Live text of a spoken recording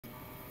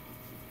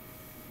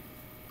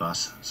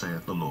Thus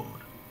saith the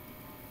Lord,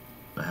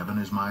 The heaven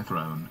is my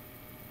throne,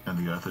 and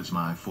the earth is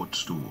my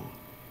footstool.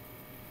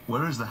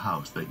 Where is the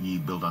house that ye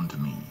build unto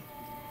me,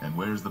 and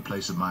where is the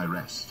place of my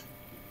rest?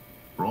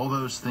 For all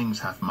those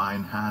things hath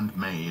mine hand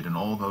made, and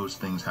all those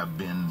things have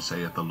been,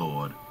 saith the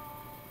Lord.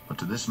 But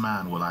to this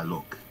man will I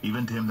look,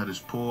 even to him that is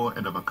poor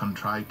and of a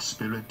contrite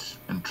spirit,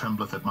 and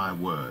trembleth at my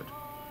word.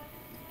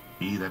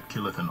 He that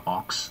killeth an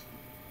ox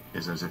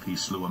is as if he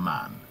slew a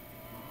man.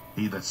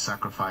 He that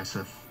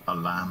sacrificeth a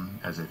lamb,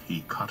 as if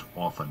he cut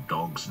off a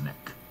dog's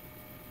neck.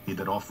 He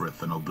that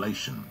offereth an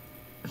oblation,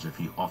 as if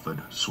he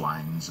offered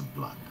swine's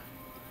blood.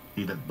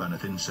 He that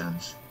burneth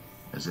incense,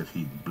 as if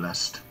he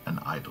blessed an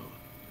idol.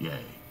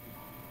 Yea,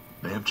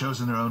 they have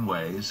chosen their own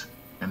ways,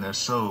 and their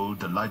soul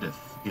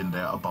delighteth in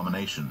their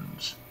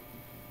abominations.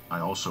 I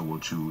also will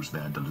choose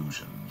their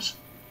delusions,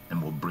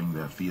 and will bring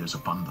their fears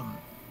upon them,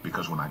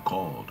 because when I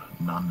called,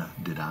 none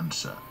did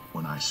answer.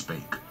 When I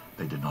spake,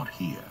 they did not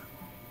hear.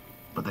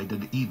 But they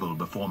did evil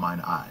before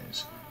mine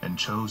eyes, and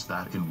chose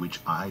that in which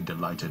I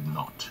delighted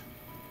not.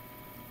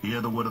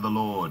 Hear the word of the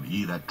Lord,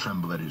 ye that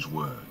tremble at his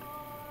word.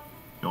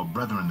 Your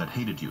brethren that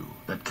hated you,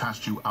 that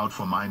cast you out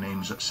for my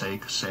name's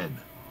sake, said,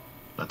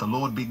 Let the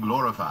Lord be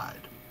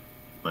glorified.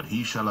 But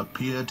he shall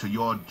appear to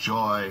your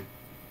joy,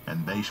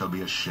 and they shall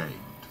be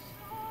ashamed.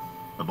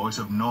 A voice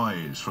of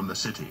noise from the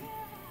city,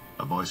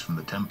 a voice from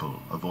the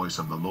temple, a voice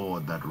of the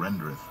Lord that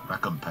rendereth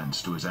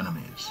recompense to his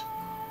enemies.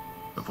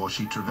 Before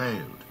she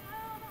travailed,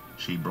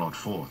 she brought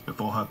forth.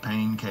 Before her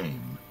pain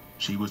came,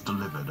 she was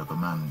delivered of a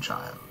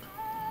man-child.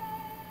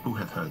 Who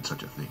hath heard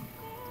such a thing?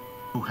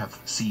 Who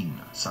hath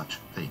seen such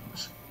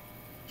things?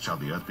 Shall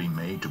the earth be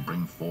made to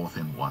bring forth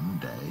in one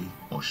day,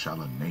 or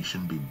shall a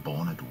nation be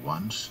born at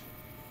once?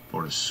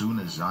 For as soon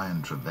as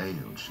Zion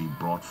travailed, she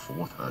brought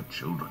forth her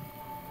children.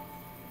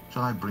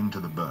 Shall I bring to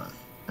the birth,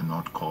 and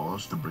not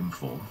cause to bring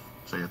forth,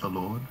 saith the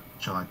Lord?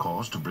 Shall I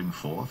cause to bring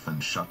forth,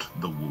 and shut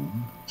the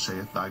womb,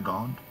 saith thy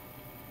God?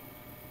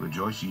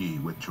 Rejoice ye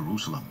with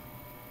Jerusalem,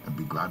 and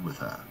be glad with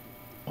her,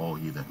 all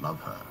ye that love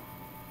her.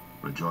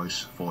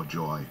 Rejoice for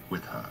joy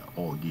with her,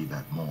 all ye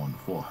that mourn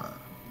for her,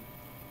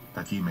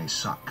 that ye may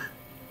suck,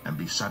 and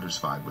be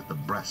satisfied with the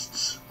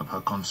breasts of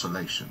her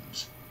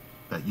consolations,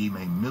 that ye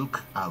may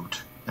milk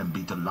out, and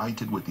be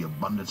delighted with the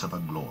abundance of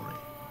her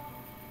glory.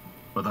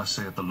 For thus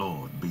saith the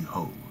Lord,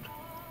 Behold,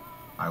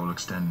 I will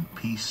extend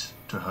peace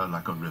to her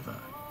like a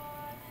river,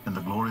 and the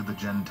glory of the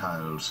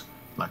Gentiles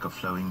like a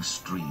flowing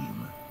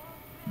stream.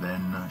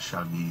 Then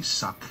shall ye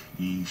suck,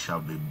 ye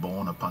shall be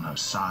borne upon her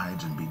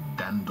sides, and be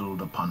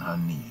dandled upon her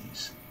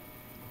knees.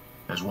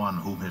 As one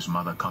whom his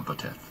mother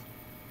comforteth,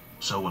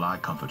 so will I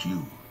comfort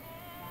you,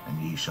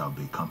 and ye shall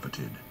be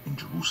comforted in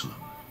Jerusalem.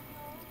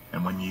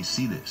 And when ye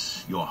see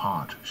this, your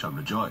heart shall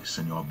rejoice,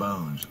 and your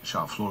bones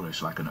shall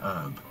flourish like an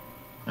herb.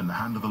 And the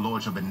hand of the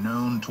Lord shall be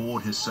known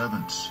toward his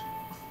servants,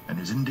 and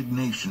his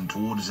indignation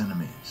toward his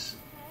enemies.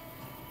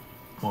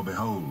 For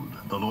behold,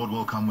 the Lord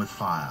will come with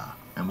fire,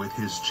 and with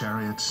his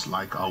chariots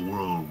like a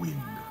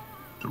whirlwind,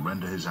 to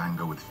render his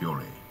anger with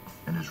fury,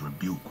 and his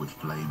rebuke with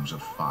flames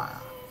of fire.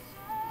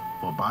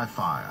 For by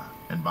fire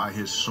and by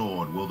his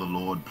sword will the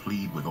Lord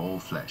plead with all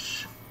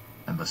flesh,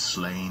 and the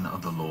slain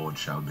of the Lord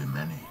shall be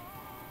many.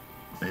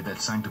 They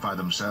that sanctify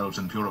themselves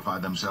and purify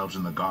themselves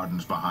in the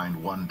gardens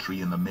behind one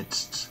tree in the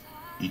midst,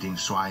 eating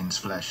swine's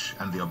flesh,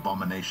 and the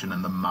abomination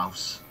and the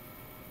mouse,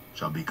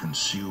 shall be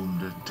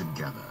consumed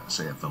together,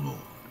 saith the Lord.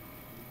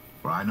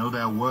 For I know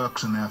their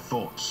works and their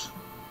thoughts.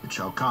 It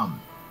shall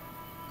come,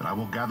 that I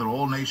will gather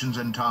all nations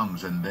and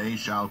tongues, and they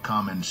shall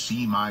come and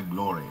see my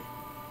glory.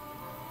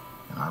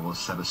 And I will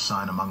set a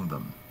sign among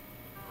them,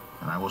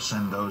 and I will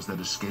send those that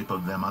escape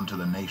of them unto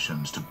the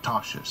nations, to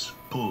Tarshish,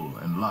 Pul,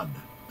 and Lud,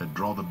 that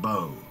draw the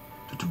bow,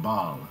 to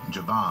Tubal, and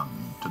Javan,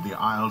 to the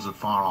isles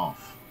afar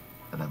off,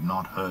 that have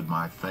not heard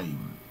my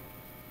fame,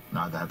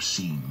 neither have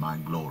seen my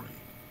glory.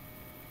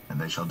 And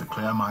they shall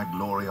declare my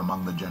glory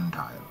among the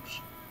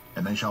Gentiles.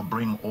 And they shall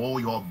bring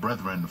all your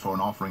brethren for an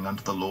offering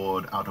unto the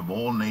Lord out of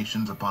all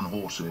nations, upon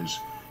horses,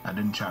 and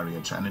in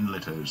chariots, and in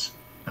litters,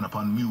 and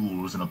upon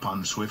mules, and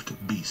upon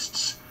swift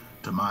beasts,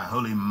 to my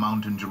holy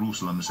mountain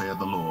Jerusalem, saith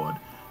the Lord,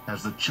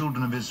 as the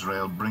children of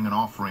Israel bring an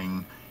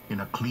offering in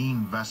a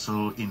clean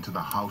vessel into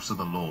the house of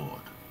the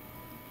Lord.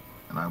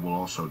 And I will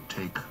also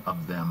take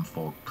of them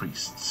for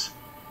priests,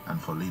 and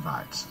for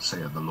Levites,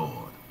 saith the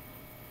Lord.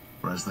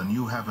 For as the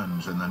new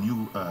heavens and the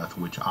new earth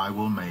which I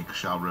will make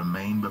shall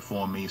remain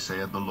before me,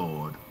 saith the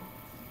Lord,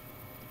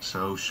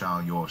 so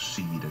shall your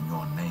seed and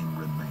your name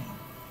remain.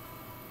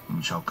 And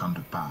it shall come to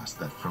pass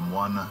that from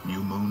one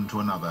new moon to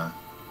another,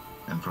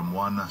 and from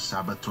one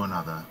Sabbath to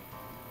another,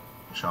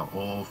 shall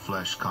all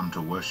flesh come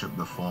to worship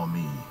before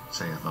me,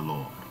 saith the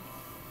Lord.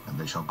 And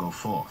they shall go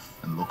forth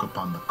and look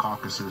upon the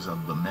carcasses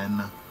of the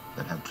men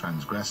that have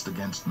transgressed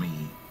against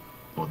me,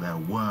 for their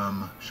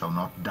worm shall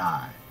not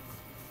die,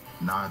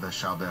 neither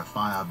shall their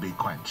fire be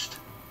quenched,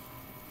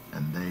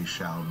 and they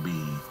shall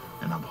be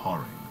an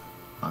abhorring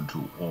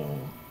unto all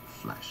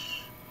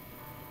flesh.